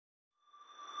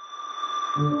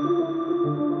This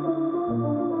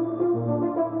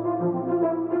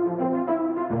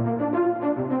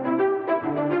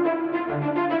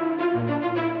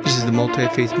is the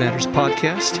Multi-Faith Matters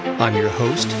podcast. I'm your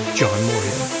host, John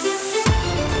Moorhead.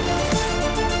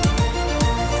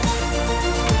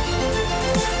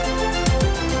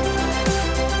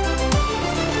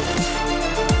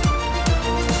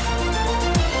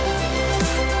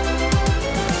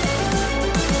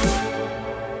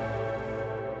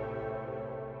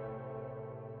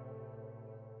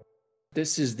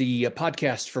 This is the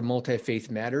podcast for Multi-Faith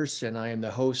Matters, and I am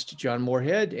the host, John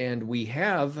Moorhead, and we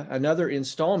have another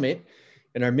installment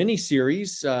in our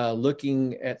mini-series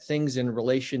looking at things in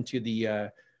relation to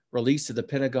the release of the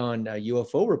Pentagon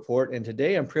UFO report. And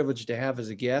today I'm privileged to have as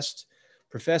a guest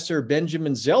Professor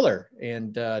Benjamin Zeller.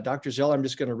 And Dr. Zeller, I'm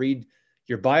just going to read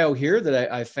your bio here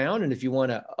that I found, and if you want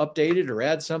to update it or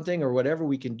add something or whatever,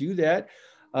 we can do that.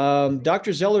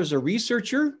 Dr. Zeller is a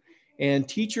researcher and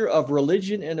teacher of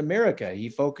religion in America. He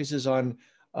focuses on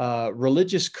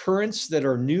religious currents that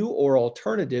are new or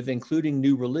alternative, including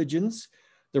new religions,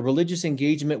 the religious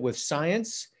engagement with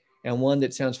science, and one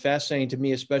that sounds fascinating to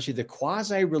me, especially the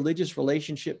quasi-religious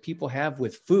relationship people have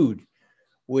with food,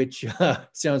 which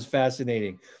sounds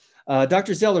fascinating.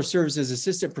 Dr. Zeller serves as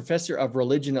assistant professor of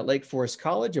religion at Lake Forest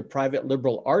College, a private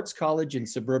liberal arts college in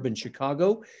suburban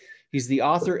Chicago. He's the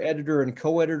author, editor, and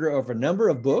co-editor of a number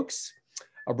of books.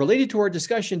 Related to our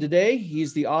discussion today,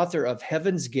 he's the author of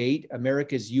Heaven's Gate,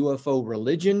 America's UFO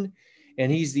Religion, and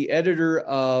he's the editor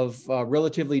of a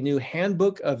relatively new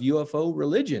Handbook of UFO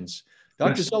Religions.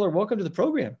 Dr. Yes. Zeller, welcome to the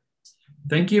program.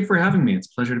 Thank you for having me. It's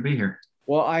a pleasure to be here.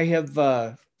 Well, I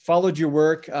have followed your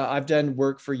work. I've done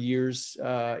work for years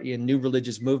in new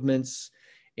religious movements,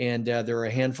 and there are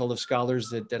a handful of scholars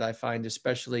that I find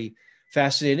especially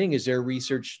fascinating as their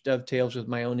research dovetails with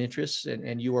my own interests,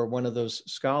 and you are one of those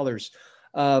scholars.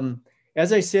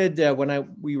 As I said, when I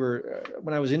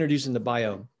was introducing the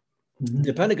bio,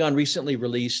 the Pentagon recently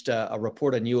released a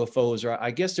report on UFOs, or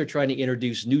I guess they're trying to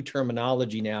introduce new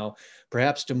terminology now,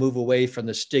 perhaps to move away from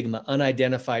the stigma,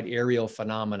 unidentified aerial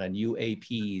phenomenon,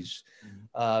 UAPs.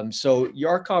 So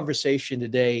your conversation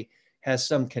today has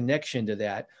some connection to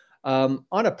that. On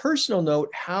a personal note,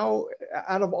 how,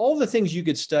 out of all the things you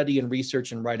could study and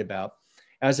research and write about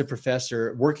as a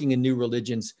professor working in new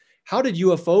religions, how did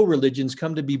UFO religions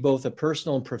come to be both a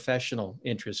personal and professional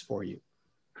interest for you?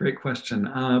 Great question.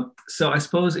 So I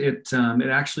suppose it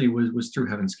actually was through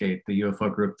Heaven's Gate, the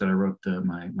UFO group that I wrote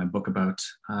my book about.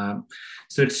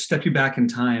 So to step you back in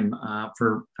time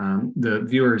for the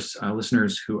viewers,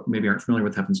 listeners who maybe aren't familiar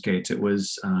with Heaven's Gate, it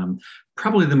was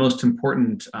probably the most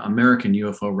important American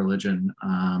UFO religion.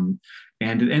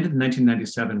 And it ended in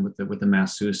 1997 with the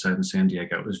mass suicide in San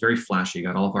Diego. It was very flashy,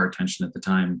 got all of our attention at the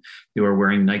time. They were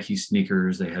wearing Nike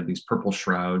sneakers. They had these purple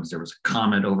shrouds. There was a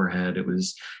comet overhead. It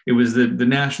was the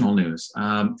national news.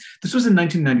 This was in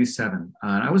 1997.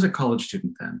 I was a college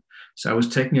student then. So I was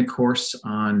taking a course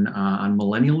on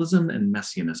millennialism and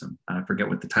messianism. I forget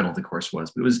what the title of the course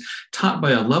was, but it was taught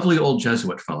by a lovely old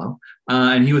Jesuit fellow.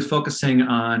 And he was focusing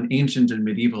on ancient and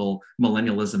medieval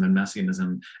millennialism and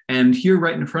messianism. And here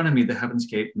right in front of me, the Heaven's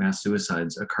Gate mass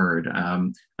suicides occurred.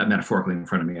 Metaphorically in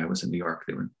front of me, I was in New York,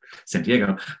 they were in San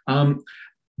Diego. And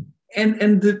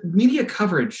the media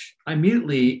coverage,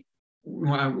 immediately,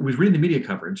 I was reading the media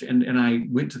coverage and I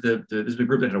went to there's a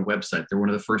group that had a website. They're one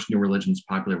of the first new religions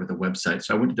popular with a website.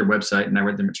 So I went to their website and I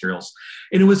read their materials.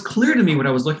 And it was clear to me what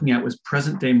I was looking at was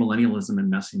present day millennialism and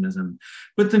messianism.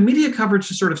 But the media coverage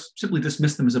just sort of simply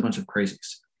dismissed them as a bunch of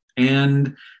crazies.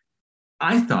 And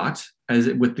I thought,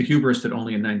 with the hubris that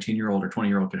only a 19-year-old or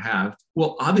 20-year-old could have,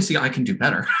 well, obviously I can do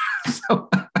better.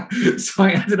 So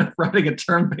I ended up writing a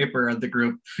term paper on the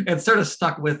group and sort of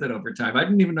stuck with it over time. I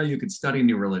didn't even know you could study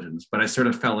new religions, but I sort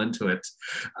of fell into it.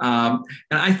 And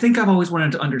I think I've always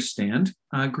wanted to understand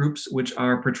groups which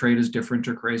are portrayed as different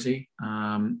or crazy.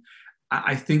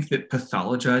 I think that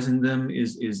pathologizing them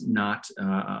is not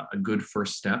a good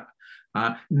first step.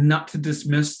 Not to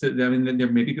dismiss that, I mean,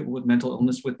 there may be people with mental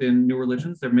illness within new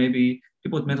religions. There may be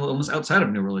people with mental illness outside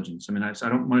of new religions. I mean, I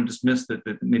don't want to dismiss that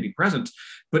may be present,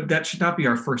 but that should not be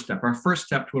our first step. Our first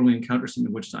step when we encounter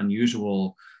something which is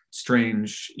unusual,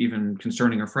 strange, even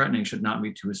concerning or threatening should not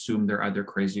be to assume they're either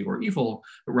crazy or evil,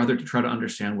 but rather to try to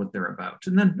understand what they're about.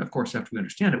 And then, of course, after we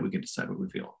understand it, we can decide what we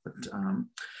feel. But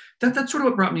that's sort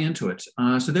of what brought me into it.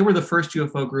 So they were the first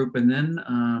UFO group, and then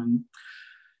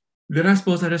I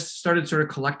suppose I just started sort of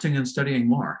collecting and studying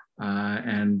more.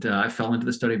 And I fell into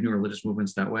the study of new religious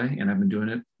movements that way. And I've been doing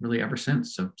it really ever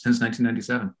since. So since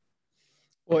 1997.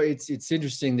 Well, it's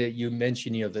interesting that you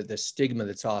mentioned, the stigma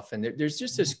that's often there's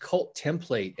just this cult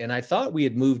template, and I thought we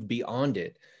had moved beyond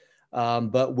it.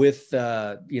 But with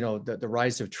the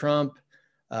rise of Trump,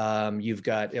 you've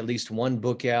got at least one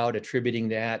book out attributing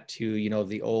that to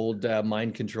the old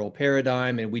mind control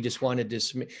paradigm, and we just want to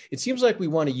dismiss. It seems like we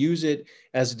want to use it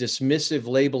as a dismissive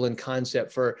label and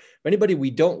concept for anybody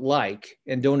we don't like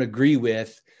and don't agree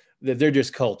with. That they're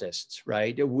just cultists,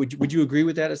 right? Would you agree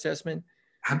with that assessment?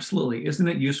 Absolutely. Isn't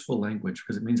it useful language?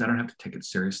 Because it means I don't have to take it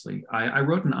seriously. I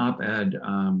wrote an op-ed,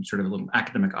 sort of a little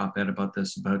academic op-ed about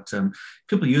this, about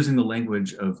people using the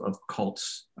language of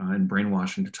cults and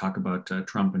brainwashing to talk about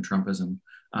Trump and Trumpism.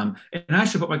 And I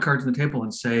should put my cards on the table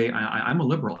and say I'm a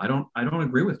liberal. I don't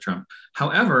agree with Trump.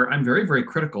 However, I'm very, very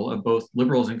critical of both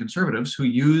liberals and conservatives who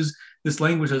use this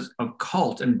language of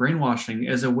cult and brainwashing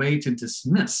as a way to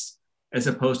dismiss, as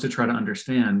opposed to try to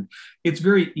understand. It's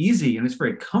very easy and it's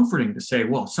very comforting to say,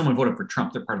 well, someone voted for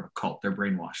Trump, they're part of a cult, they're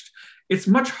brainwashed. It's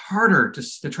much harder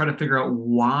to try to figure out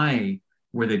why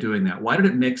were they doing that? Why did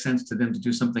it make sense to them to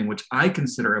do something which I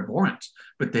consider abhorrent,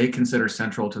 but they consider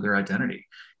central to their identity?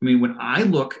 I mean, when I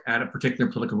look at a particular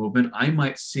political movement, I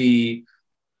might see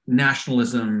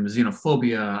nationalism,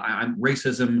 xenophobia,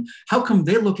 racism. How come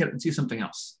they look at it and see something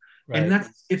else? Right. And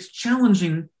it's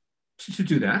challenging to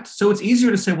do that. So it's easier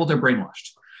to say, well, they're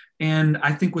brainwashed. And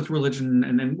I think with religion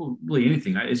and really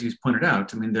anything, as you pointed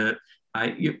out, I mean,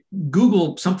 you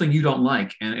Google something you don't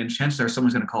like, and chances are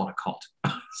someone's going to call it a cult.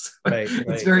 Right.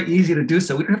 It's very easy to do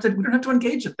so. We don't have to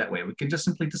engage it that way. We can just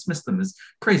simply dismiss them as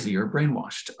crazy or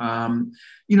brainwashed.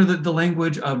 The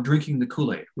language of drinking the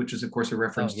Kool-Aid, which is of course a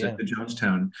reference to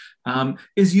Jonestown,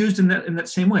 is used in that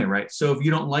same way, right? So if you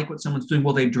don't like what someone's doing,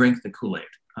 well, they drank the Kool-Aid.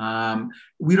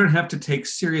 We don't have to take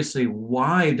seriously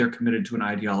why they're committed to an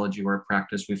ideology or a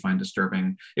practice we find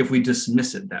disturbing if we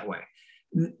dismiss it that way.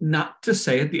 Not to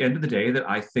say at the end of the day that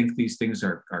I think these things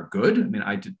are good. I mean,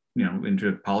 I did,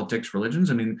 into politics, religions.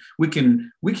 I mean, we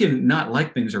can not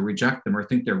like things or reject them or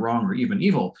think they're wrong or even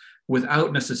evil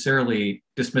without necessarily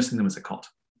dismissing them as a cult.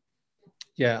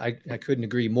 Yeah, I couldn't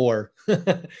agree more.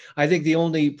 I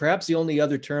think perhaps the only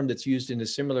other term that's used in a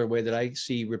similar way that I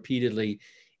see repeatedly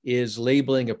is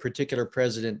labeling a particular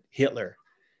president Hitler.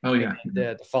 Oh yeah,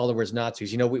 the followers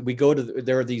Nazis. We go to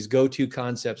there are these go-to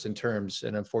concepts and terms,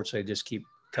 and unfortunately, just keep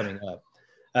coming up,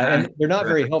 and they're not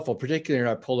very helpful, particularly in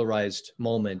our polarized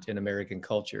moment in American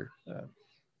culture.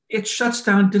 It shuts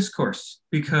down discourse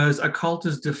because a cult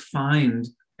is defined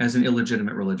as an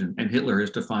illegitimate religion, and Hitler is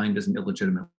defined as an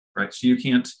illegitimate, right? So you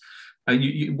can't.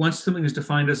 Once something is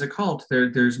defined as a cult,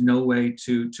 there's no way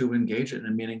to engage it in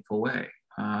a meaningful way.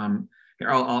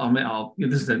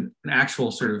 This is an actual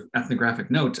sort of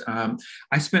ethnographic note.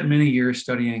 I spent many years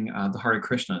studying the Hare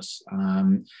Krishnas,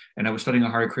 and I was studying a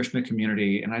Hare Krishna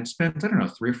community, and I'd spent, 3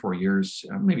 or 4 years,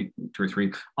 maybe 2 or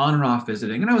 3, on and off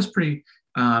visiting, and I was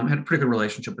had a pretty good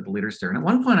relationship with the leaders there. And at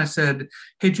one point I said,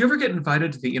 hey, do you ever get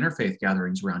invited to the interfaith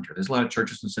gatherings around here? There's a lot of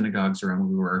churches and synagogues around where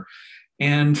we were.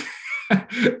 And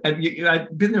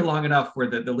I'd been there long enough where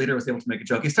the leader was able to make a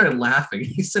joke. He started laughing.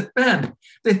 He said, Ben,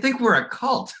 they think we're a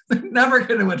cult. They're never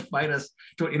going to invite us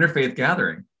to an interfaith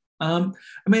gathering. But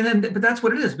that's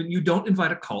what it is. But you don't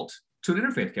invite a cult to an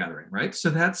interfaith gathering, right?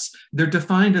 So they're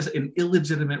defined as an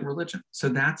illegitimate religion. So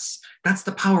that's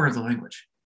the power of the language.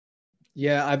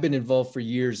 Yeah, I've been involved for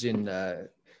years in,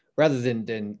 rather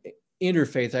than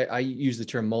interfaith, I use the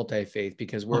term multi-faith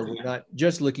because we're not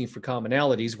just looking for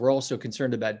commonalities. We're also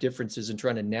concerned about differences and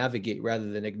trying to navigate rather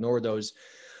than ignore those.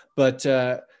 But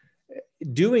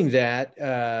doing that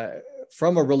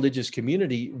from a religious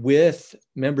community with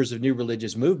members of new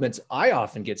religious movements, I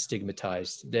often get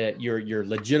stigmatized that you're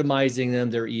legitimizing them,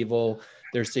 they're evil,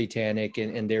 they're satanic,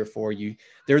 and therefore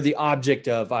they're the object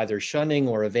of either shunning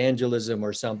or evangelism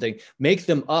or something. Make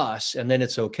them us, and then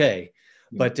it's okay.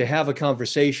 But to have a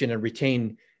conversation and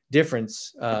retain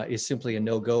difference is simply a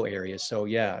no-go area. So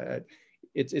yeah,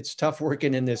 it's tough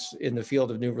working in the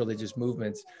field of new religious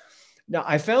movements. Now,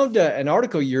 I found an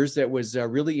article of yours that was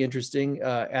really interesting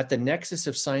at the Nexus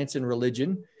of Science and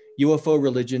Religion, UFO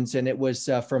religions, and it was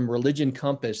from Religion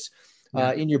Compass.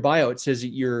 In your bio, it says that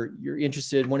you're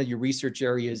interested. One of your research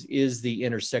areas is the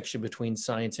intersection between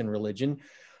science and religion.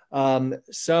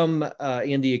 Some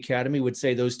in the academy would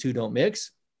say those two don't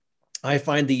mix. I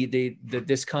find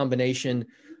this combination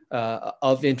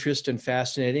of interest and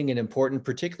fascinating and important,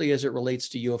 particularly as it relates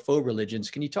to UFO religions.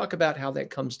 Can you talk about how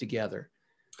that comes together?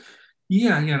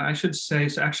 Yeah. I should say,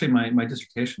 so actually my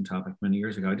dissertation topic many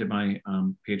years ago, I did my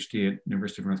PhD at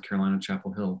University of North Carolina,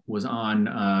 Chapel Hill, was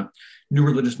on new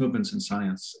religious movements in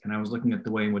science. And I was looking at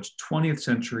the way in which 20th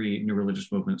century new religious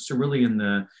movements, so really in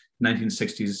the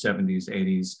 1960s, 70s,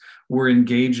 80s, were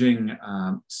engaging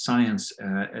science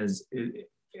as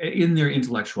in their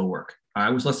intellectual work. I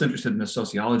was less interested in the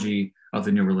sociology of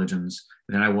the new religions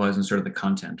than I was in sort of the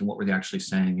content and what were they actually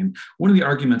saying. And one of the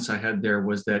arguments I had there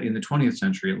was that in the 20th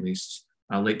century, at least,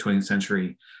 late 20th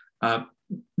century,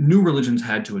 new religions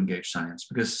had to engage science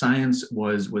because science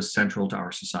was central to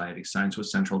our society. Science was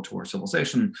central to our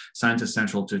civilization. Science is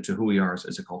central to who we are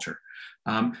as a culture.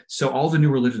 So all the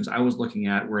new religions I was looking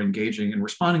at were engaging and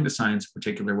responding to science in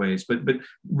particular ways, but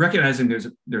recognizing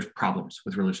there's problems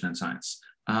with religion and science.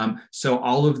 So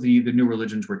all of the new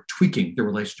religions were tweaking the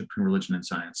relationship between religion and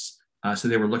science. So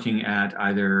they were looking at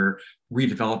either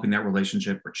redeveloping that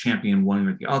relationship or championing one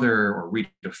or the other or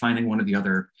redefining one or the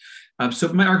other.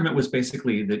 So my argument was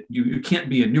basically that you can't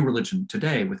be a new religion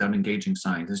today without engaging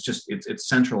science. It's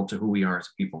central to who we are as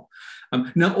a people.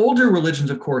 Now, older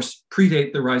religions, of course,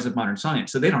 predate the rise of modern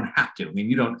science, so they don't have to. I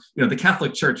mean, the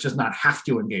Catholic Church does not have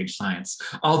to engage science,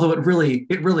 although it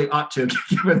really ought to,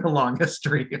 given the long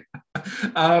history.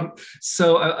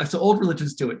 So old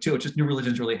religions do it too. It's just new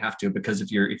religions really have to, because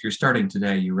if you're starting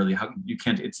today, you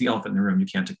can't. It's the elephant in the room. You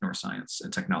can't ignore science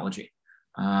and technology.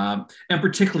 And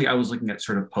particularly, I was looking at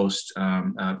sort of post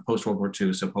World War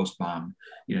II, so post bomb.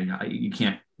 You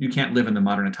can't live in the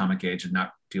modern atomic age and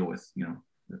not deal with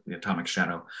the atomic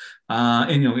shadow.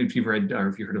 And if you've read or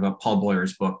if you heard about Paul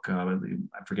Boyer's book, I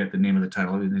forget the name of the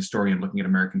title, an historian looking at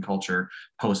American culture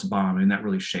post bomb, and that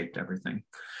really shaped everything.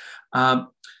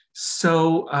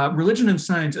 So religion and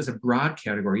science as a broad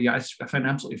category, I find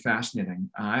absolutely fascinating.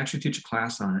 I actually teach a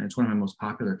class on it. It's one of my most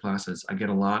popular classes. I get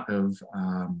a lot of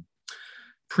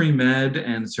pre-med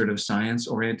and sort of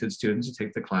science-oriented students to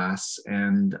take the class,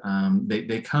 and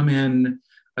they come in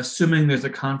assuming there's a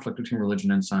conflict between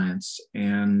religion and science.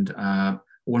 And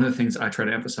one of the things I try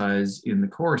to emphasize in the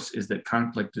course is that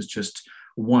conflict is just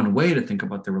one way to think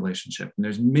about the relationship. And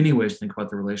there's many ways to think about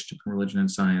the relationship between religion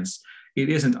and science. It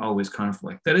isn't always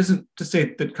conflict. That isn't to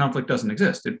say that conflict doesn't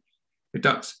exist. It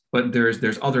does, but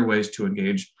there's other ways to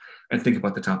engage and think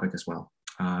about the topic as well.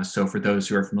 So for those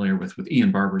who are familiar with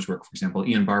Ian Barber's work, for example,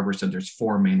 Ian Barber said there's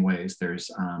four main ways. There's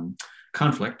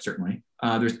conflict, certainly.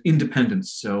 There's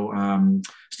independence. So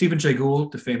Stephen Jay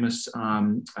Gould, the famous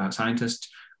scientist,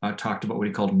 talked about what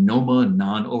he called NOMA,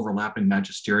 non-overlapping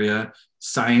magisteria.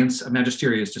 Science,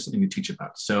 magisteria is just something you teach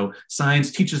about. So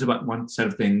science teaches about one set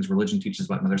of things, religion teaches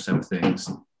about another set of things.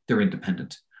 They're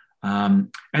independent. And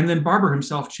then Barber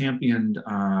himself championed,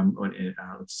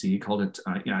 he called it,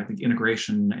 I think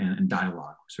integration and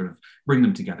dialogue, sort of bring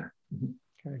them together.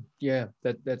 Okay. Yeah,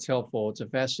 that's helpful. It's a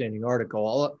fascinating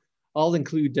article. I'll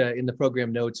include in the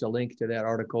program notes a link to that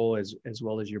article as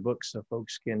well as your book, so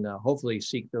folks can hopefully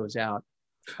seek those out.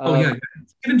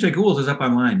 Stephen Jay Gould is up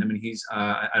online. I mean, he's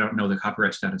I don't know the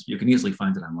copyright status, but you can easily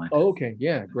find it online. Oh, okay,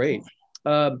 yeah, great.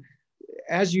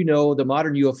 As you know, the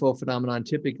modern UFO phenomenon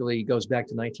typically goes back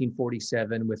to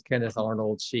 1947 with Kenneth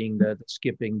Arnold seeing the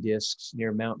skipping discs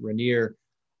near Mount Rainier.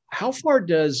 How far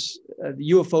does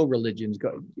the UFO religions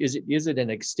go? Is it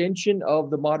an extension of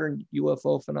the modern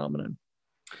UFO phenomenon?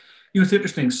 It's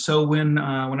interesting. So when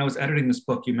I was editing this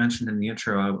book, you mentioned in the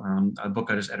intro, a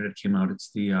book I just edited came out.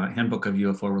 It's the Handbook of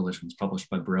UFO Religions, published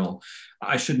by Brill.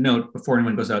 I should note, before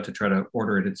anyone goes out to try to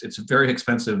order it, it's very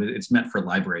expensive. It's meant for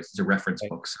libraries. It's a reference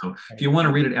book. So if you want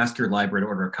to read it, ask your library to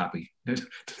order a copy.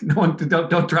 Don't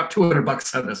drop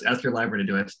 $200 on this. Ask your library to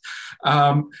do it.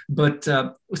 But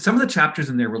some of the chapters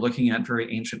in there were looking at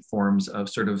very ancient forms of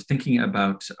sort of thinking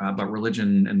about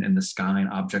religion and the sky and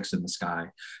objects in the sky.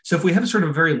 So if we have a sort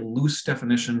of very loose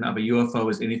definition of a UFO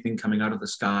as anything coming out of the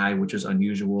sky which is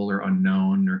unusual or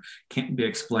unknown or can't be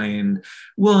explained,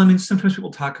 well, I mean, sometimes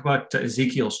people talk about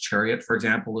Ezekiel's chariot, for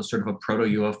example, as sort of a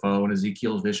proto-UFO, and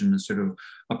Ezekiel's vision is sort of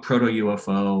a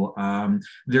proto-UFO.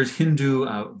 There's Hindu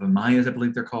Vimayas, I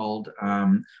believe they're called,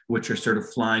 which are sort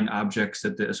of flying objects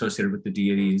associated with the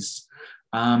deities.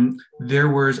 There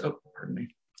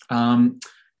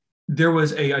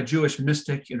was a Jewish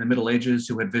mystic in the Middle Ages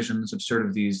who had visions of sort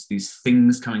of these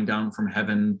things coming down from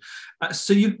heaven.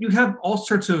 So you have all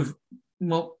sorts of,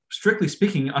 well, strictly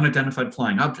speaking, unidentified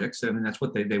flying objects. I mean, that's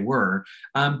what they were,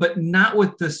 but not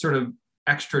with this sort of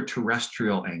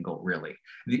extraterrestrial angle, really.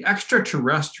 The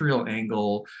extraterrestrial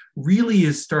angle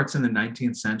really starts in the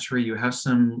 19th century. You have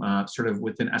some sort of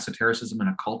within esotericism and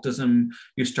occultism,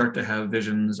 you start to have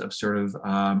visions of sort of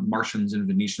Martians and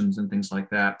Venetians and things like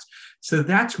that. So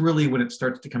that's really when it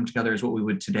starts to come together as what we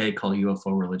would today call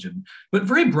UFO religion. But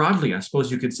very broadly, I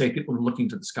suppose you could say people are looking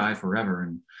to the sky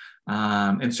forever.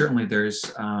 And certainly there's,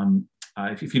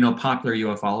 if you know popular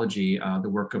ufology, the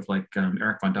work of like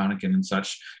Eric von Däniken and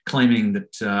such, claiming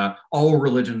that all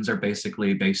religions are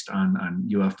basically based on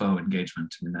UFO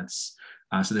engagement. I mean, that's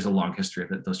so there's a long history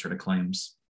of those sort of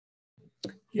claims.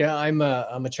 Yeah, I'm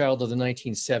a child of the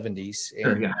 1970s, and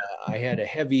Sure, yeah.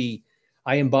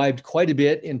 I imbibed quite a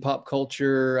bit in pop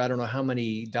culture. I don't know how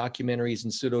many documentaries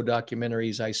and pseudo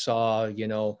documentaries I saw,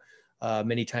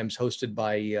 many times hosted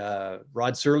by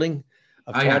Rod Serling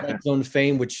of Twilight Zone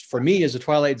fame, which for me as a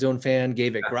Twilight Zone fan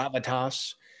gave it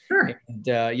gravitas. Sure. And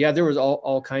there was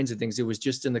all kinds of things. It was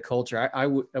just in the culture. I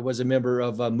was a member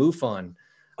of MUFON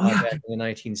back in the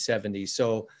 1970s.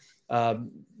 So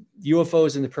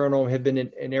UFOs and the paranormal have been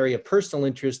an area of personal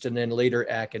interest and then later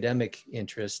academic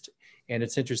interest. And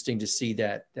it's interesting to see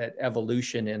that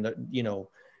evolution and the,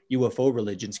 UFO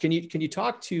religions. Can you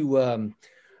talk to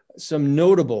some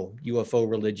notable UFO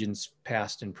religions,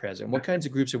 past and present? What kinds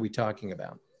of groups are we talking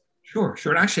about? Sure.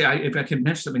 And actually, if I could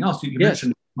mention something else, you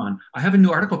mentioned MUFON. I have a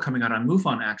new article coming out on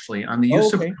MUFON, actually, on the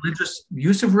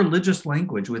use of religious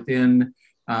language within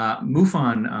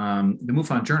MUFON, the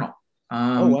MUFON Journal.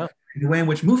 Wow. The way in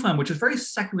which MUFON, which is very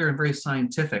secular and very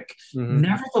scientific,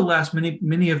 nevertheless,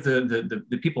 many of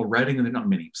the people writing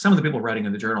in some of the people writing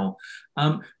in the journal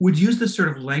would use this sort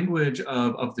of language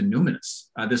of the numinous,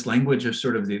 this language of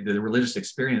sort of the religious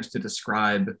experience to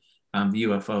describe the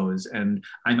UFOs. And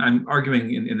I'm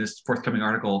arguing in this forthcoming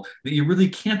article that you really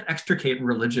can't extricate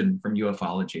religion from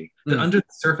ufology. That under the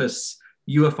surface,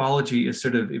 ufology is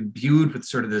sort of imbued with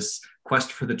sort of this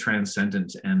quest for the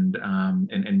transcendent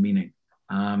and meaning.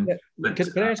 Can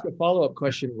I ask a follow-up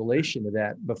question in relation to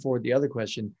that before the other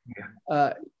question?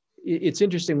 Yeah. It's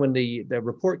interesting when the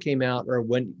report came out, or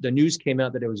when the news came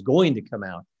out that it was going to come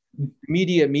out,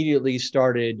 media immediately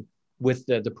started with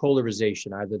the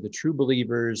polarization, either the true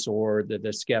believers or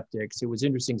the skeptics. It was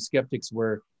interesting. Skeptics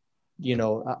were,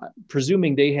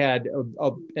 presuming they had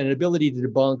an ability to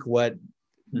debunk what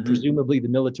presumably the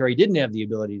military didn't have the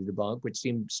ability to debunk, which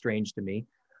seemed strange to me.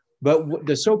 But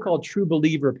the so-called true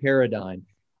believer paradigm,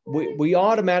 we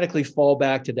automatically fall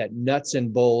back to that nuts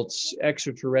and bolts,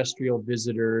 extraterrestrial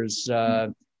visitors.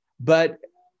 But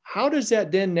how does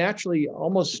that then naturally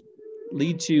almost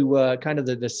lead to kind of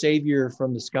the savior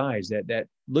from the skies, that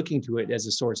looking to it as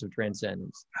a source of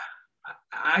transcendence?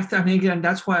 I mean, again,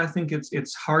 that's why I think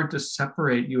it's hard to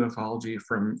separate ufology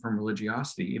from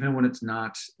religiosity. Even when it's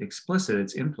not explicit,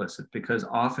 it's implicit, because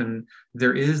often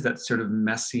there is that sort of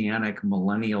messianic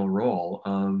millennial role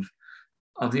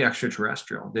of the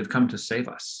extraterrestrial. They've come to save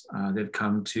us. They've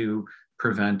come to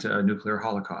prevent a nuclear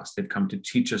holocaust. They've come to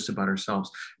teach us about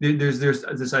ourselves. There's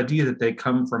this idea that they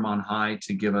come from on high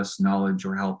to give us knowledge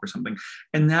or help or something.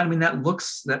 And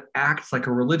that acts like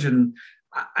a religion.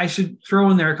 I should throw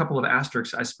in there a couple of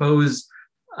asterisks. I suppose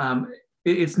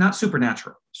it's not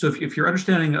supernatural. So if your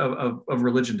understanding of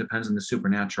religion depends on the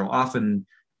supernatural, often,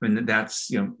 I mean, that's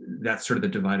sort of the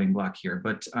dividing block here.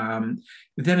 But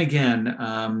then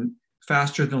again,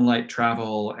 faster than light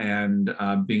travel and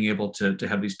being able to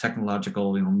have these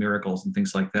technological miracles and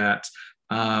things like that.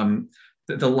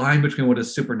 The line between what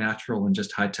is supernatural and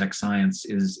just high-tech science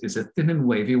is a thin and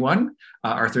wavy one.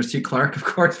 Arthur C. Clarke, of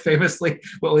course, famously,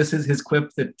 what was his quip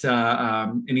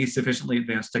that any sufficiently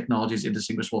advanced technology is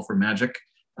indistinguishable from magic.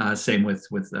 Same with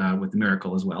the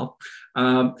miracle as well.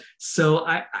 So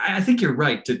I think you're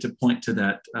right to point to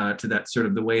that sort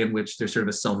of the way in which there's sort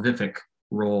of a salvific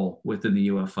role within the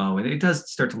UFO, and it does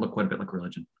start to look quite a bit like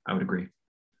religion. I would agree.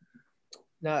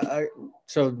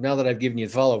 So now that I've given you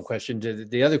the follow-up question,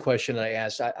 the other question I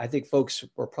asked, I think folks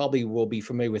will be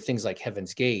familiar with things like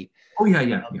Heaven's Gate. Oh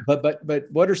yeah. But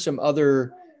what are some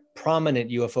other prominent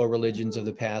UFO religions of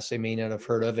the past they may not have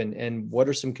heard of, and what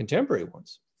are some contemporary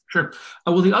ones? Sure.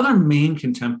 Well, the other main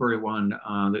contemporary one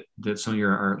that some of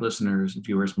our listeners and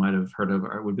viewers might have heard of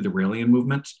would be the Raelian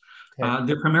movement. Okay.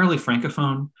 They're primarily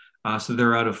Francophone. So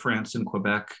they're out of France and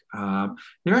Quebec.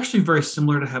 They're actually very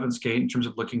similar to Heaven's Gate in terms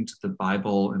of looking to the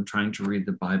Bible and trying to read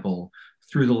the Bible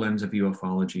through the lens of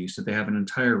ufology. So they have an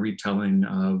entire retelling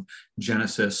of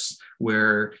Genesis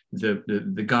where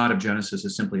the God of Genesis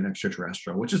is simply an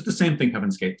extraterrestrial, which is the same thing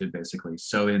Heaven's Gate did, basically.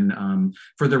 So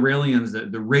for the Raelians,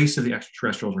 the race of the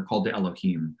extraterrestrials are called the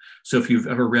Elohim. So if you've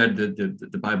ever read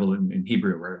the Bible in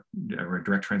Hebrew or a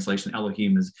direct translation,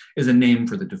 Elohim is a name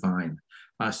for the divine.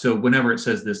 So whenever it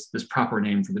says this proper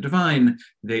name for the divine,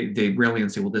 they rarely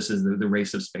say, well, this is the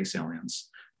race of space aliens.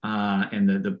 And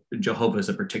the Jehovah is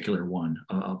a particular one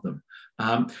of them.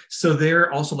 So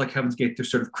they're also like Heaven's Gate. They're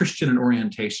sort of Christian in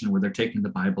orientation, where they're taking the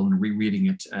Bible and rereading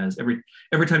it as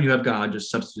every time you have God,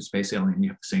 just substitute space alien, you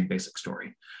have the same basic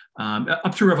story.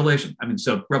 Up to Revelation. I mean,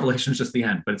 so Revelation is just the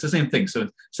end, but it's the same thing. So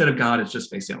instead of God, it's just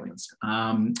space aliens.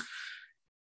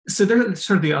 So there's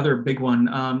sort of the other big one.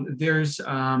 There's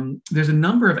a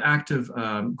number of active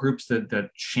groups that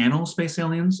channel space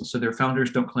aliens. So their founders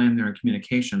don't claim they're in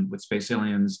communication with space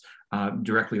aliens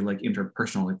directly, like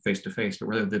interpersonal, like face to face, but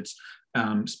rather that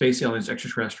space aliens,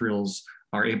 extraterrestrials,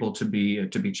 are able to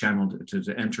be channeled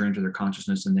to enter into their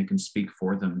consciousness, and they can speak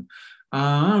for them.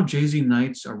 JZ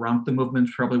Knight's Ramtha movement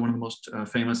is probably one of the most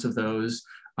famous of those.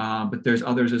 But there's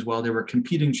others as well. There were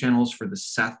competing channels for the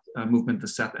Seth movement, the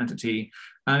Seth entity.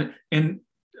 And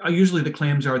usually the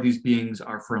claims are these beings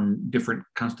are from different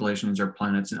constellations or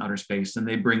planets in outer space, and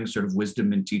they bring sort of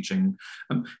wisdom and teaching.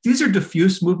 These are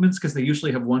diffuse movements because they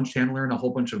usually have one channeler and a whole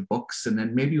bunch of books. And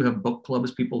then maybe you have book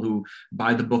clubs, people who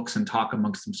buy the books and talk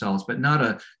amongst themselves, but not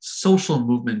a social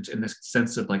movement in this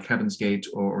sense of like Heaven's Gate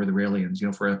or the Raelians.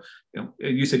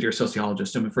 You said you're a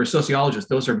sociologist. I mean, for a sociologist,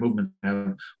 those are movements that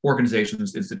have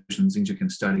organizations, institutions, things you can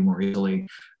study more easily.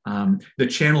 The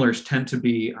channelers tend to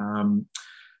be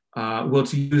well,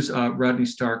 to use Rodney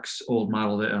Stark's old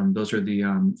model, those are the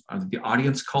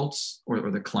audience cults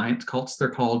or the client cults, they're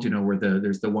called, where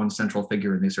there's the one central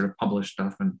figure and they sort of publish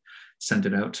stuff and send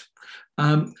it out.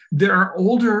 There are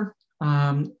older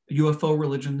UFO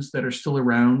religions that are still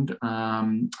around.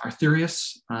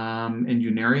 Arthurius and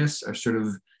Unarius are sort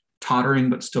of tottering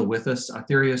but still with us.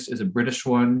 Arthurius is a British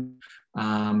one,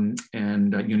 and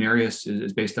Unarius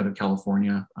is based out of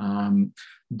California.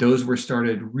 Those were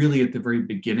started really at the very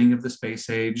beginning of the space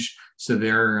age, so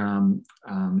they're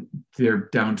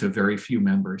down to very few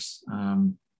members.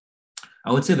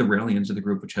 I would say the Raelians are the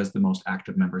group which has the most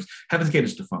active members. Heaven's Gate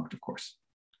is defunct, of course.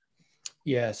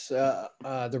 Yes, the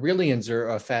Raelians are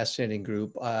a fascinating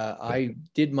group. I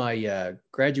did my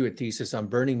graduate thesis on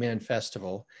Burning Man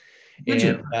Festival,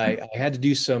 and I had to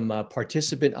do some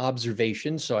participant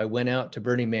observations. So I went out to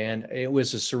Burning Man. It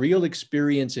was a surreal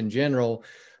experience in general,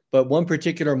 but one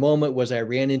particular moment was I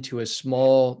ran into a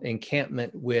small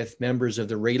encampment with members of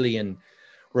the Raelian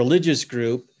religious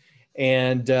group.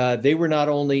 And they were not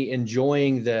only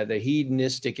enjoying the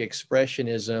hedonistic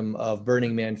expressionism of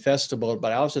Burning Man Festival,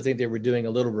 but I also think they were doing a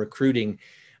little recruiting.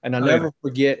 And I'll never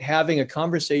forget having a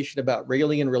conversation about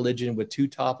Raelian religion with two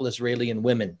topless Raelian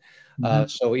women.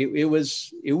 So it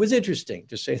was interesting,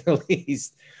 to say the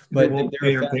least. But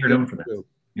they're known for that. Group.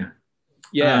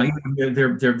 Yeah.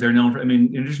 They're known for, I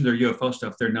mean, in addition to their UFO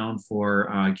stuff, they're known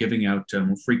for giving out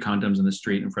free condoms in the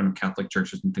street in front of Catholic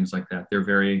churches and things like that. They're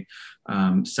very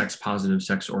sex positive,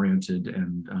 sex oriented,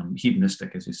 and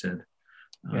hedonistic, as you said.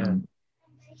 Yeah.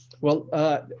 Well,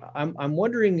 I'm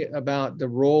wondering about the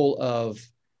role of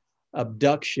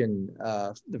abduction,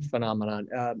 the phenomenon.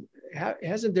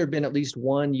 Hasn't there been at least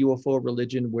one UFO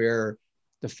religion where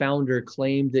the founder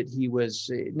claimed that he was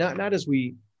not as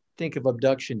we think of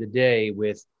abduction today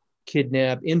with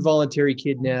involuntary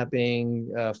kidnapping,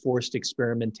 forced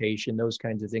experimentation, those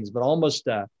kinds of things, but almost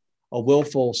a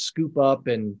willful scoop up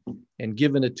and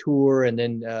given a tour, and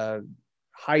then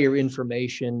higher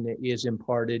information is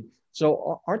imparted.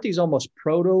 So aren't these almost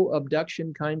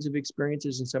proto-abduction kinds of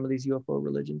experiences in some of these UFO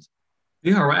religions?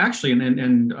 Yeah, well, actually,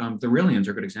 and the Raelians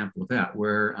are a good example of that,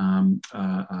 where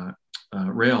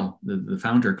Rael, the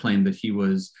founder, claimed that he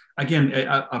was, again,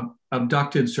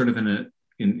 abducted sort of in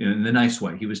a nice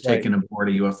way. He was taken aboard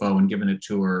a UFO and given a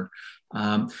tour.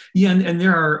 And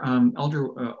there are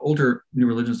older new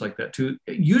religions like that too.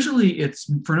 Usually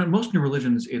it's, for most new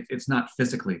religions, it's not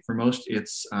physically. For most,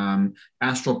 it's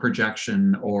astral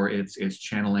projection or it's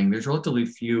channeling. There's relatively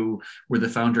few where the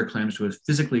founder claims to have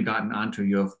physically gotten onto a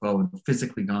UFO and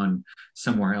physically gone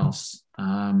somewhere else.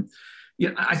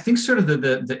 I think sort of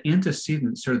the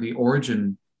antecedent, sort of the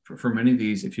origin for many of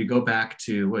these, if you go back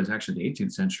to what is actually the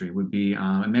 18th century, would be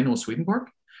Emanuel Swedenborg.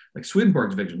 Like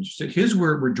Swedenborg's visions, so his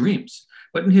were dreams,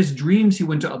 but in his dreams he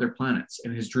went to other planets.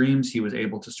 In his dreams he was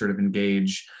able to sort of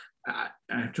engage. I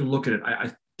have to look at it.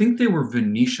 I think they were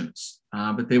Venetians,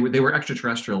 but they were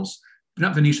extraterrestrials,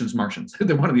 not Venetians, Martians.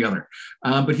 They're one or the other.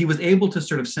 But he was able to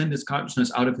sort of send his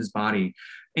consciousness out of his body,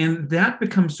 and that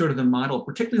becomes sort of the model,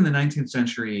 particularly in the 19th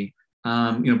century.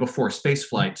 Before space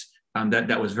flight,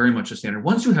 that was very much a standard.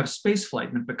 Once you have space flight,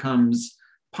 and it becomes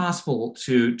possible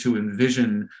to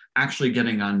envision actually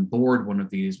getting on board one of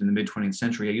these in the mid-20th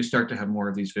century, you start to have more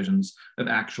of these visions of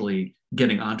actually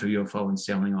getting onto a UFO and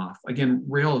sailing off. Again,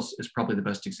 Rael is probably the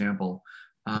best example.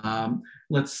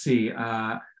 Let's see.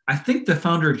 I think the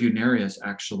founder of Unarius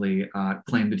actually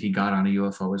claimed that he got on a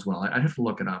UFO as well. I'd have to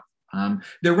look it up.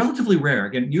 They're relatively rare.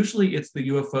 Again, usually it's the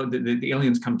UFO, the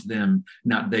aliens come to them,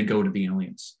 not they go to the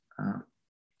aliens.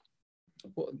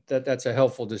 Well, that's a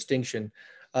helpful distinction.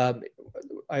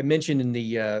 I mentioned in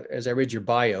the as I read your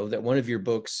bio that one of your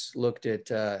books looked at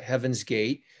Heaven's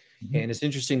Gate, and it's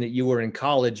interesting that you were in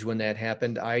college when that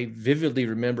happened. I vividly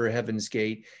remember Heaven's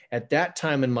Gate. At that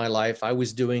time in my life, I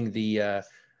was doing the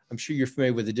I'm sure you're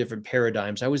familiar with the different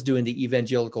paradigms. I was doing the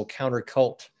evangelical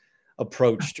counter-cult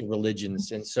approach to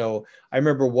religions, and so I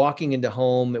remember walking into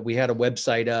home. We had a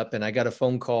website up, and I got a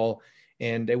phone call,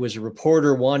 and it was a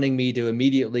reporter wanting me to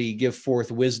immediately give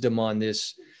forth wisdom on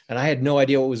this. And I had no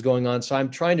idea what was going on. So I'm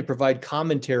trying to provide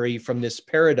commentary from this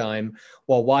paradigm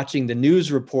while watching the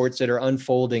news reports that are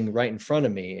unfolding right in front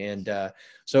of me. And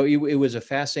so it was a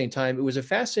fascinating time. It was a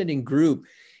fascinating group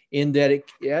in that it,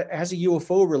 as a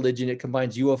UFO religion, it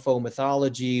combines UFO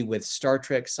mythology with Star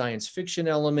Trek science fiction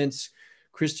elements,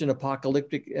 Christian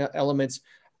apocalyptic elements.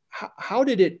 How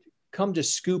did it come to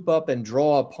scoop up and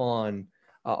draw upon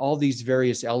all these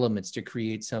various elements to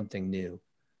create something new?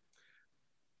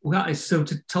 Well, so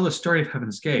to tell the story of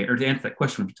Heaven's Gate, or to answer that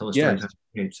question, to tell the story of Heaven's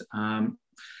Gate.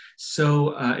 It's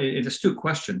an astute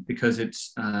question, because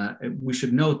we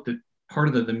should note that part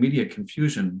of the media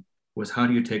confusion was, how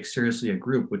do you take seriously a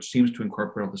group which seems to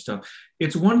incorporate all this stuff?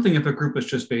 It's one thing if a group is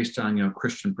just based on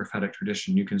Christian prophetic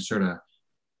tradition, you can sort of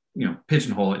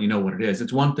pigeonhole it, what it is.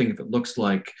 It's one thing if it looks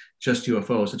like just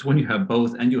UFOs. It's when you have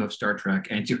both, and you have Star Trek,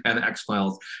 and you have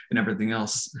X-Files and everything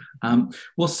else.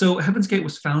 So Heaven's Gate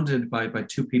was founded by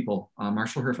two people,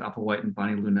 Marshall Herff Applewhite and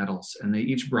Bonnie Lou Nettles, and they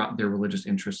each brought their religious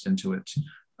interests into it.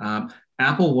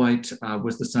 Applewhite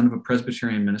was the son of a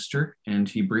Presbyterian minister, and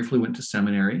he briefly went to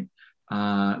seminary.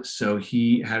 So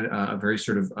he had a very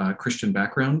sort of Christian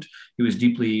background. He was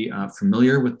deeply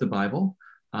familiar with the Bible.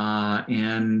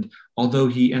 And although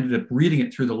he ended up reading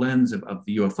it through the lens of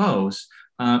the UFOs,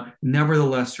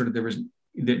 nevertheless, sort of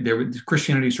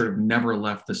Christianity sort of never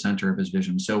left the center of his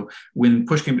vision. So when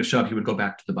push came to shove, he would go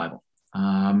back to the Bible.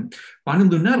 Bonnie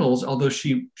Lou Nettles, although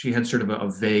she had sort of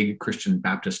a vague Christian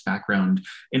Baptist background,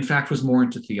 in fact was more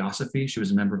into theosophy. She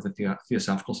was a member of the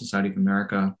Theosophical Society of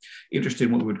America, interested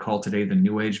in what we would call today the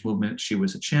New Age movement. She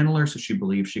was a channeler, so she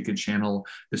believed she could channel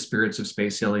the spirits of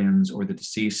space aliens or the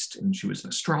deceased, and she was an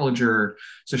astrologer.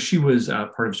 So she was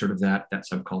part of sort of that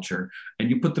subculture. And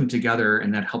you put them together,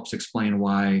 and that helps explain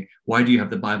why do you have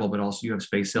the Bible, but also you have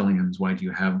space aliens? Why do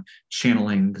you have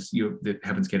channeling? Because the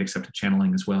Heaven's Gate accepted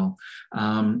channeling as well.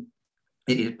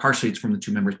 Partially it's from the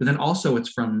two members, but then also it's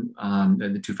from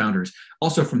the two founders,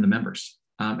 also from the members.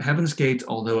 Heaven's Gate,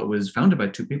 although it was founded by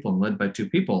two people and led by two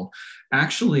people,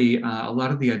 actually a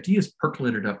lot of the ideas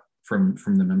percolated up from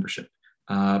the membership.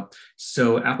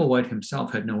 So Applewhite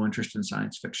himself had no interest in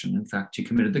science fiction. In fact, he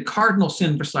committed the cardinal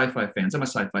sin for sci-fi fans. I'm a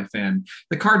sci-fi fan.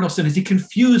 The cardinal sin is he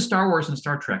confused Star Wars and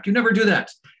Star Trek. You never do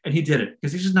that. And he did it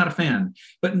because he's just not a fan.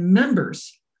 But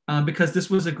members, because this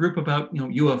was a group about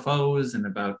UFOs and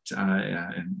about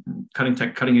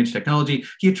cutting edge technology,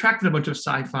 he attracted a bunch of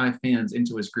sci-fi fans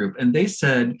into his group, and they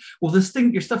said, "Well,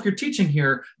 your stuff you're teaching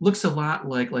here looks a lot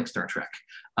like Star Trek."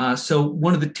 So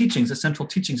one of the teachings, the central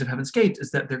teachings of Heaven's Gate,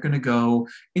 is that they're going to go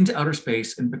into outer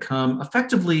space and become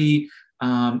effectively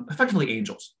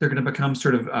angels. They're going to become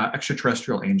sort of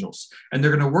extraterrestrial angels, and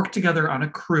they're going to work together on a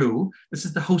crew. This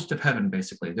is the host of heaven,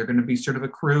 basically. They're going to be sort of a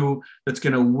crew that's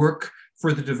going to work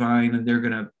for the divine, and they're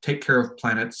going to take care of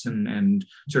planets and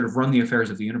sort of run the affairs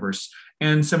of the universe.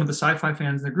 And some of the sci-fi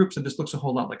fans in the group said this looks a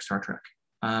whole lot like Star Trek,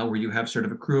 where you have sort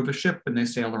of a crew of a ship and they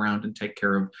sail around and take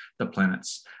care of the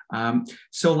planets.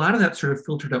 So a lot of that sort of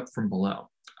filtered up from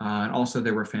below. And also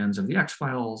there were fans of the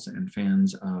X-Files and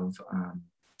fans of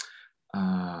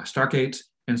Stargate,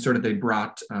 and sort of they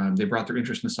brought their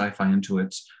interest in sci-fi into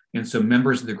it, and so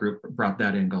members of the group brought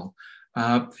that angle.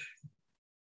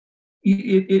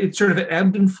 It sort of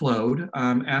ebbed and flowed.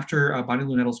 After Bonnie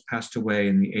Lou Nettles passed away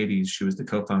in the 80s, she was the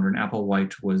co-founder, and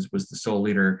Applewhite was the sole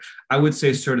leader. I would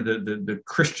say sort of the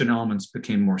Christian elements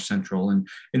became more central, and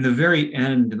in the very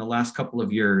end, in the last couple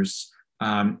of years,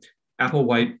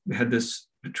 Applewhite had this,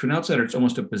 to an outsider, it's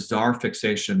almost a bizarre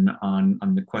fixation on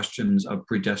the questions of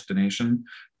predestination.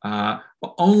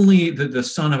 Only the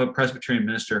son of a Presbyterian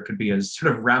minister could be as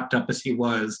sort of wrapped up as he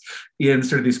was in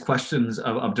sort of these questions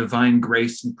of divine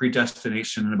grace and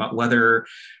predestination, and about whether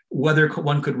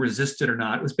one could resist it or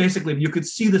not. It was basically, you could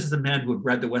see this as a man who had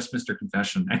read the Westminster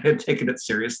Confession and had taken it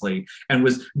seriously and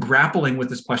was grappling with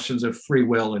these questions of free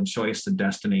will and choice and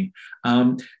destiny.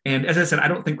 And as I said, I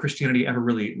don't think Christianity ever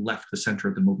really left the center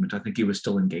of the movement. I think he was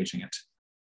still engaging it.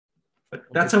 But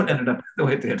that's how it ended up the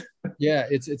way it did. Yeah,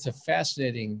 it's a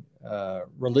fascinating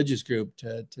religious group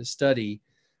to study,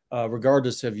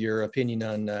 regardless of your opinion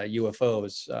on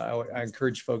UFOs. I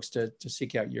encourage folks to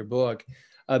seek out your book.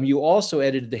 You also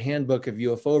edited the Handbook of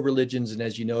UFO Religions, and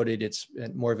as you noted, it's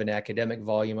more of an academic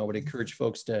volume. I would encourage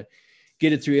folks to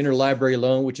get it through interlibrary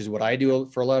loan, which is what I do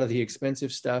for a lot of the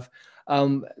expensive stuff.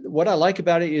 What I like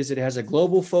about it is it has a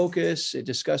global focus. It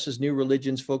discusses new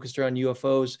religions focused around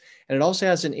UFOs, and it also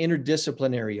has an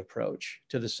interdisciplinary approach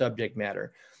to the subject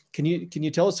matter. Can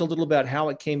you tell us a little about how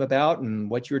it came about and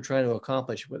what you were trying to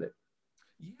accomplish with it?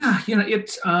 Yeah,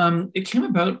 it came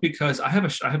about because I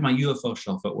have my UFO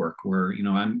shelf at work where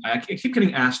I keep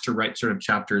getting asked to write sort of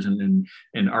chapters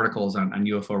and articles on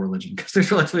UFO religion because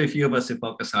there's relatively few of us who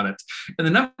focus on it, and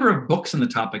the number of books on the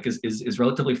topic is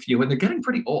relatively few, and they're getting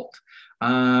pretty old.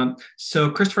 So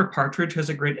Christopher Partridge has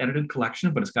a great edited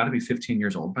collection, but it's got to be 15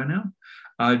 years old by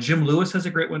now. Jim Lewis has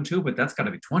a great one too, but that's got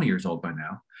to be 20 years old by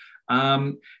now.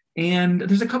 And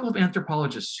there's a couple of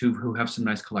anthropologists who have some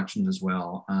nice collections as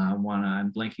well. One, I'm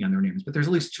blanking on their names, but there's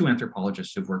at least two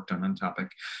anthropologists who've worked on the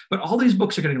topic. But all these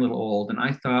books are getting a little old. And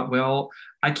I thought, well,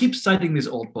 I keep citing these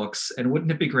old books, and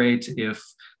wouldn't it be great if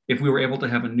we were able to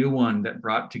have a new one that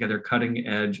brought together cutting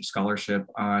edge scholarship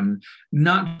on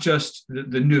not just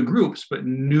the new groups, but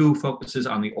new focuses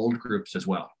on the old groups as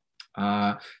well.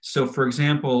 So, for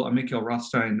example, Mikhail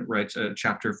Rothstein writes a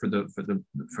chapter for the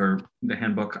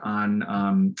handbook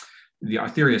on the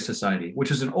Artheria Society,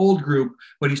 which is an old group,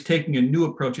 but he's taking a new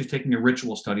approach. He's taking a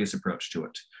ritual studies approach to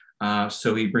it.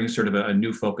 So he brings sort of a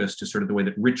new focus to sort of the way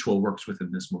that ritual works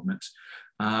within this movement.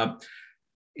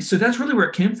 So that's really where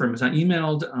it came from. Is I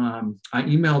emailed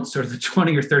sort of the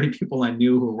 20 or 30 people I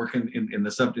knew who were working in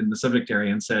the subject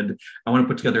area and said, I want to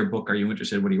put together a book. Are you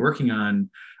interested? What are you working on?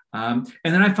 And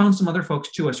then I found some other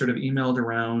folks too. I sort of emailed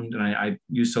around, and I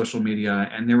used social media,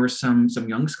 and there were some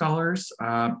young scholars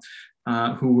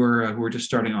who were just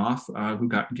starting off, who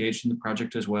got engaged in the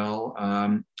project as well.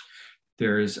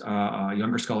 There's a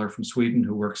younger scholar from Sweden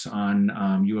who works on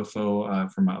UFO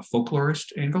from a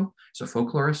folklorist angle. So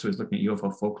folklorist who is looking at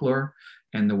UFO folklore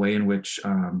and the way in which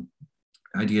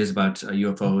ideas about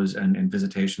UFOs and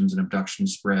visitations and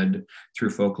abductions spread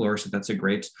through folklore. So that's a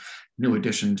great new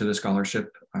addition to the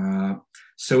scholarship.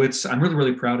 So I'm really,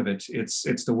 really proud of it.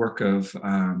 It's the work of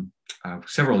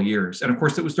several years. And of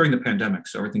course, it was during the pandemic,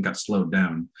 so everything got slowed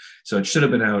down. So it should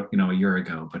have been out, a year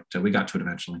ago, but we got to it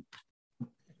eventually.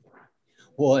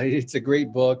 Well, it's a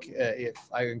great book. If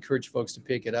I encourage folks to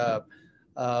pick it up.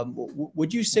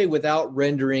 Would you say, without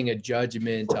rendering a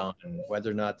judgment on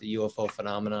whether or not the UFO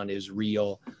phenomenon is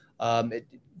real,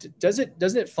 doesn't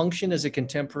it function as a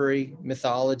contemporary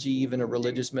mythology, even a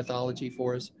religious mythology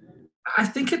for us? I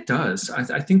think it does.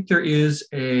 I think there is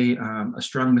a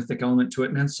strong mythic element to it.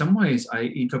 And in some ways,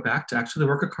 I go back to actually the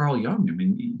work of Carl Jung. I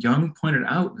mean, Jung pointed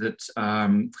out that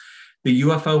the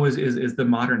UFO is the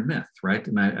modern myth, right?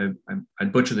 And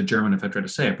I'd butcher the German if I try to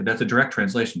say it, but that's a direct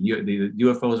translation. The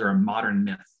UFOs are a modern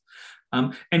myth.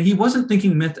 And he wasn't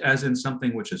thinking myth as in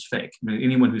something which is fake. I mean,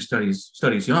 anyone who studies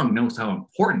Jung knows how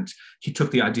important he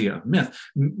took the idea of myth.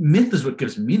 Myth is what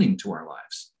gives meaning to our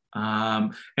lives.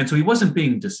 And so he wasn't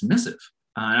being dismissive.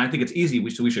 And I think it's easy,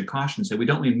 so we should caution, say we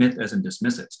don't mean myth as in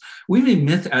dismiss it. We mean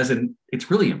myth as in it's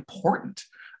really important.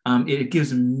 It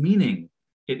gives meaning.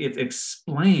 It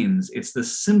explains. It's the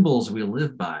symbols we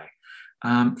live by.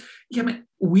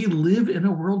 We live in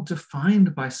a world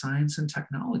defined by science and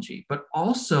technology, but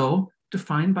also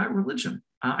defined by religion.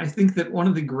 I think that one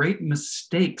of the great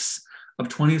mistakes of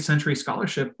 20th century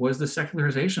scholarship was the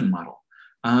secularization model.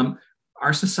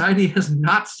 Our society has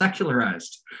not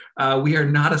secularized. We are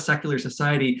not a secular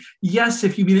society. Yes,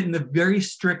 if you mean it in the very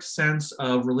strict sense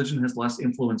of religion has less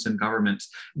influence in government,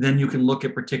 then you can look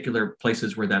at particular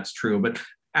places where that's true. But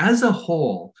as a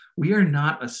whole, we are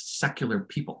not a secular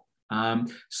people.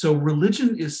 So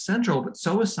religion is central, but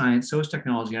so is science, so is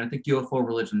technology. And I think UFO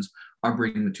religions are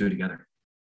bringing the two together.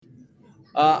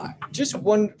 Just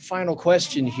one final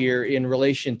question here in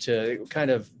relation to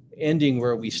kind of ending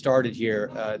where we started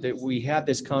here, that we had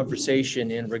this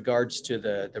conversation in regards to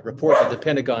the report that the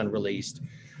Pentagon released.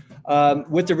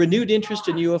 With the renewed interest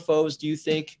in UFOs, do you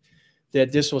think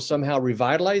that this will somehow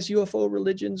revitalize UFO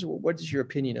religions? What is your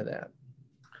opinion of that?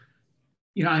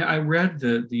 I read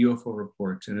the UFO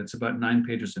report, and it's about 9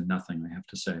 pages of nothing, I have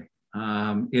to say.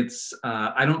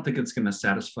 I don't think it's going to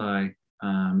satisfy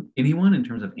anyone in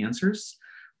terms of answers.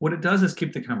 What it does is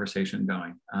keep the conversation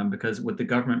going, because what the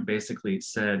government basically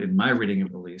said, in my reading of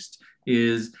it at least,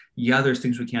 is, yeah, there's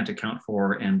things we can't account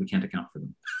for, and we can't account for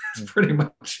them. That's pretty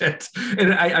much it.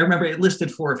 And I remember it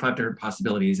listed 4 or 5 different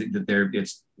possibilities. That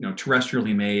it's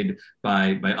terrestrially made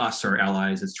by us, our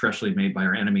allies. It's terrestrially made by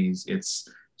our enemies. It's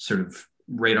sort of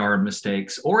radar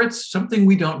mistakes, or it's something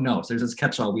we don't know. So there's this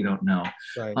catch-all we don't know.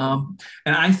 Right.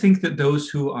 And I think that those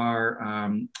who are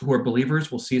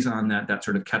believers will seize on that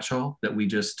sort of catch-all that we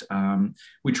just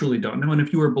we truly don't know. And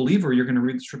if you are a believer, you're going to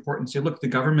read this report and say, look, the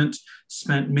government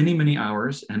spent many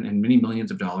hours and many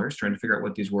millions of dollars trying to figure out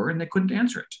what these were, and they couldn't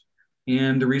answer it.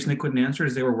 And the reason they couldn't answer it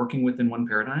is they were working within one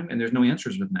paradigm, and there's no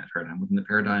answers within that paradigm, within the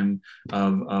paradigm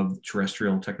of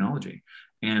terrestrial technology.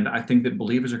 And I think that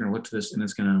believers are going to look to this, and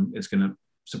it's going to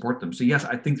support them. So yes,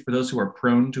 I think for those who are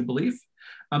prone to belief.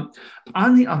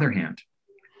 On the other hand,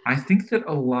 I think that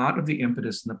a lot of the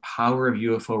impetus and the power of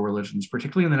UFO religions,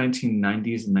 particularly in the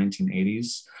 1990s and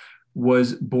 1980s,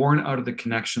 was born out of the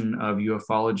connection of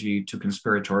ufology to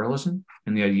conspiratorialism,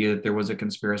 and the idea that there was a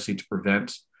conspiracy to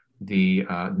prevent the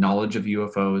knowledge of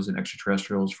UFOs and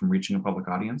extraterrestrials from reaching a public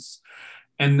audience.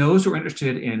 And those who are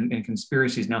interested in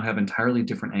conspiracies now have entirely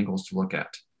different angles to look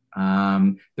at.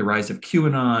 The rise of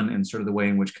QAnon and sort of the way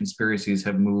in which conspiracies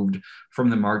have moved from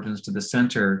the margins to the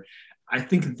center. I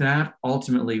think that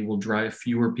ultimately will drive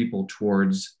fewer people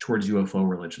towards UFO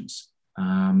religions.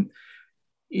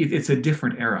 It's a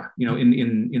different era.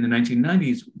 In the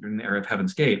 1990s, in the era of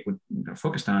Heaven's Gate, what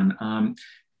focused on,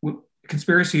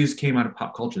 conspiracies came out of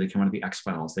pop culture. They came out of the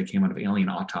X-Files. They came out of Alien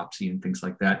Autopsy and things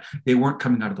like that. They weren't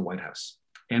coming out of the White House.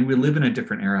 And we live in a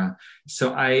different era.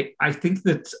 So I think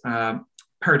that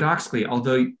paradoxically,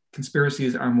 although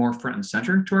conspiracies are more front and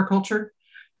center to our culture,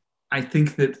 I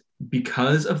think that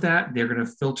because of that, they're going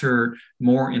to filter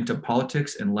more into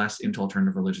politics and less into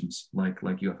alternative religions like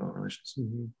UFO religions.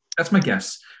 Mm-hmm. That's my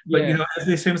guess. But, as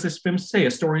they say,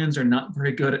 historians are not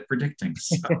very good at predicting.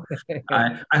 So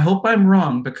I hope I'm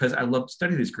wrong, because I love to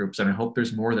study these groups, and I hope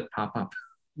there's more that pop up.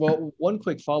 Well, one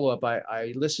quick follow-up.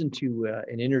 I listened to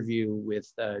an interview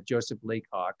with Joseph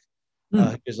Laycock,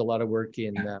 who does a lot of work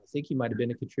in, I think he might have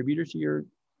been a contributor to your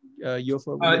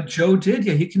UFO. Joe did,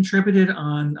 yeah. He contributed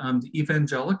on the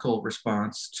evangelical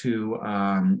response to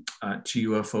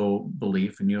UFO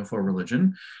belief and UFO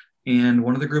religion. And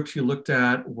one of the groups he looked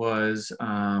at was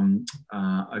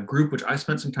a group which I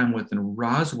spent some time with in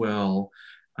Roswell.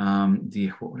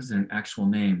 What was their actual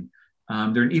name?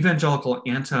 They're an evangelical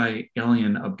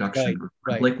anti-alien abduction group.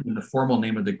 Right. Like the formal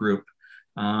name of the group.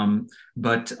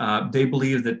 But they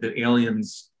believe that the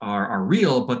aliens are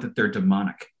real, but that they're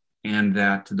demonic, and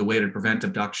that the way to prevent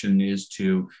abduction is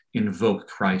to invoke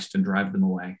Christ and drive them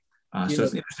away. So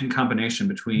it's an interesting combination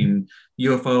between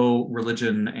UFO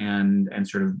religion and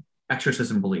sort of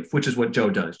exorcism belief, which is what Joe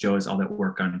does. Joe has all that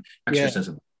work on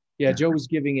exorcism. Yeah, Joe was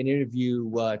giving an interview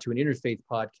to an Interfaith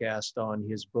podcast on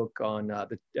his book on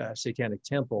the Satanic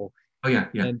Temple. Oh yeah.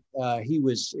 And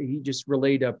he just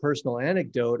relayed a personal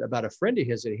anecdote about a friend of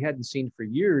his that he hadn't seen for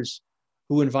years,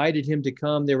 who invited him to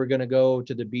come. They were going to go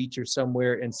to the beach or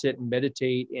somewhere and sit and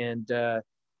meditate and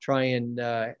try and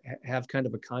have kind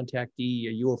of a contactee,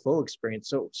 a UFO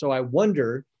experience. So I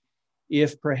wonder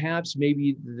if perhaps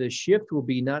maybe the shift will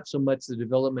be not so much the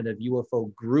development of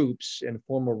UFO groups and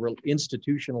formal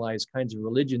institutionalized kinds of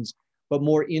religions, but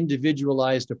more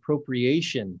individualized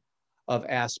appropriation of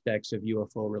aspects of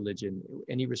UFO religion.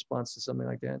 Any response to something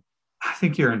like that? I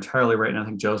think you're entirely right, and I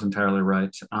think Joe's entirely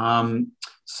right.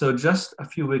 So just a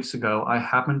few weeks ago, I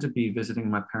happened to be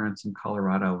visiting my parents in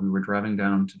Colorado. We were driving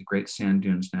down to the Great Sand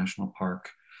Dunes National Park,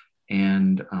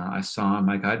 and I saw in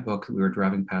my guidebook that we were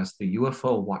driving past the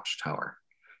UFO Watchtower.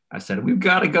 I said, we've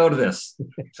got to go to this.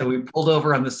 So we pulled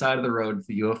over on the side of the road to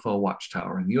the UFO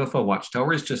Watchtower. And the UFO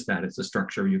Watchtower is just that. It's a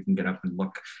structure where you can get up and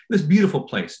look. This beautiful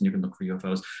place, and you can look for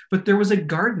UFOs. But there was a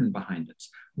garden behind it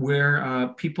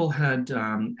where people had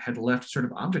left sort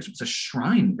of objects. It was a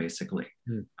shrine, basically,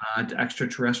 to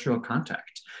extraterrestrial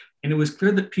contact. And it was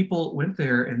clear that people went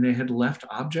there and they had left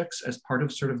objects as part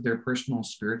of sort of their personal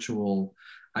spiritual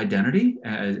identity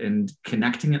and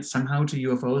connecting it somehow to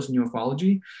UFOs and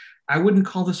ufology. I wouldn't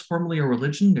call this formally a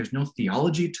religion. There's no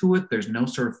theology to it. There's no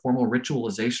sort of formal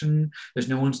ritualization. There's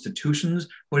no institutions,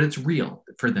 but it's real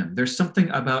for them. There's something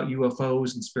about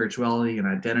UFOs and spirituality and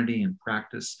identity and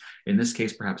practice, in this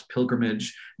case, perhaps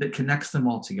pilgrimage, that connects them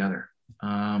all together.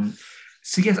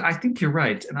 So yes, I think you're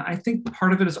right. And I think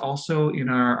part of it is also in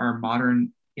our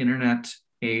modern internet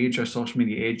age, our social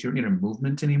media age, you don't need a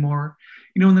movement anymore.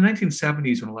 In the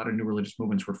 1970s, when a lot of new religious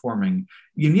movements were forming,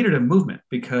 you needed a movement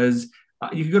because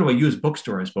you could go to a used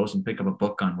bookstore, I suppose, and pick up a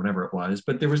book on whatever it was.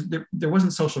 But there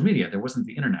wasn't social media. There wasn't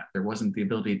the internet. There wasn't the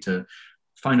ability to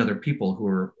find other people who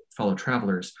were fellow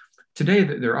travelers. Today,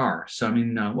 there are. So, I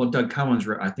mean, well, Doug Cowan's,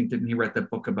 I think, didn't he write that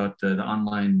book about the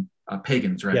online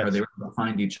pagans, right? Yes. Where they were able to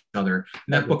find each other.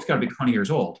 And that book's got to be 20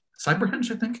 years old.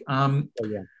 Cyberhenge, I think. Oh,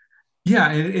 yeah. Yeah,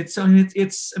 I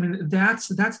mean,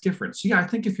 that's different. So yeah, I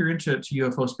think if you're into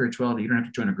UFO spirituality, you don't have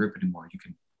to join a group anymore. You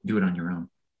can do it on your own.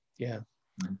 Yeah.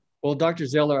 Well, Dr.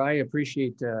 Zeller, I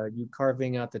appreciate you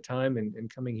carving out the time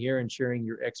and coming here and sharing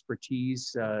your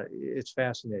expertise. It's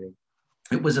fascinating.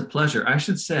 It was a pleasure. I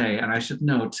should say, and I should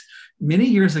note, many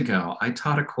years ago, I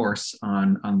taught a course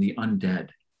on the undead.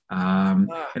 And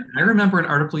I remember an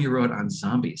article you wrote on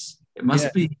zombies. It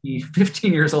must be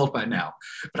 15 years old by now,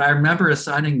 but I remember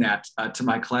assigning that to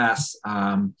my class.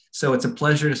 So it's a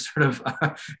pleasure to sort of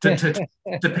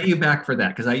to pay you back for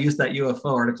that, because I used that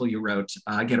UFO article you wrote.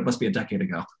 Again, it must be a decade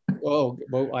ago. Oh,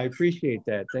 well, I appreciate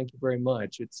that. Thank you very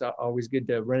much. It's always good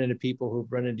to run into people who've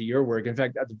run into your work. In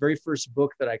fact, the very first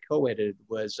book that I co-edited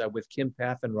was with Kim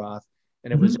Paffenroth,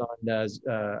 and it was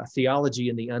on theology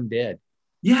and the undead.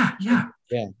 Yeah.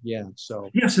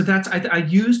 So that's I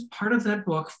used part of that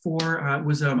book for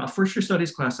was a first year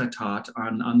studies class I taught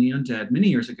on the undead many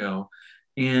years ago,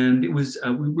 and it was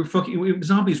we were focusing.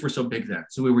 Zombies were so big then,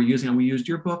 so we used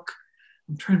your book.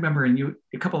 I'm trying to remember, and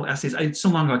a couple of essays. It's so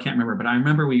long ago I can't remember, but I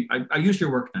remember I used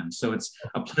your work then, so it's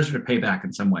a pleasure to pay back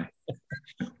in some way.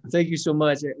 Thank you so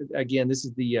much. Again, this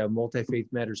is the Multi-Faith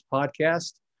Matters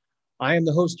podcast. I am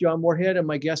the host, John Moorhead, and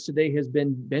my guest today has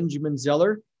been Benjamin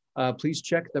Zeller. Please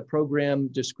check the program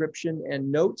description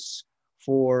and notes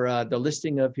for the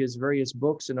listing of his various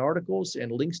books and articles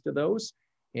and links to those.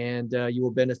 And you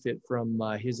will benefit from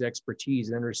his expertise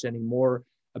and understanding more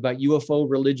about UFO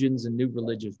religions and new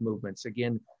religious movements.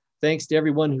 Again, thanks to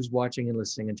everyone who's watching and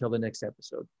listening. Until the next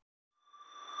episode.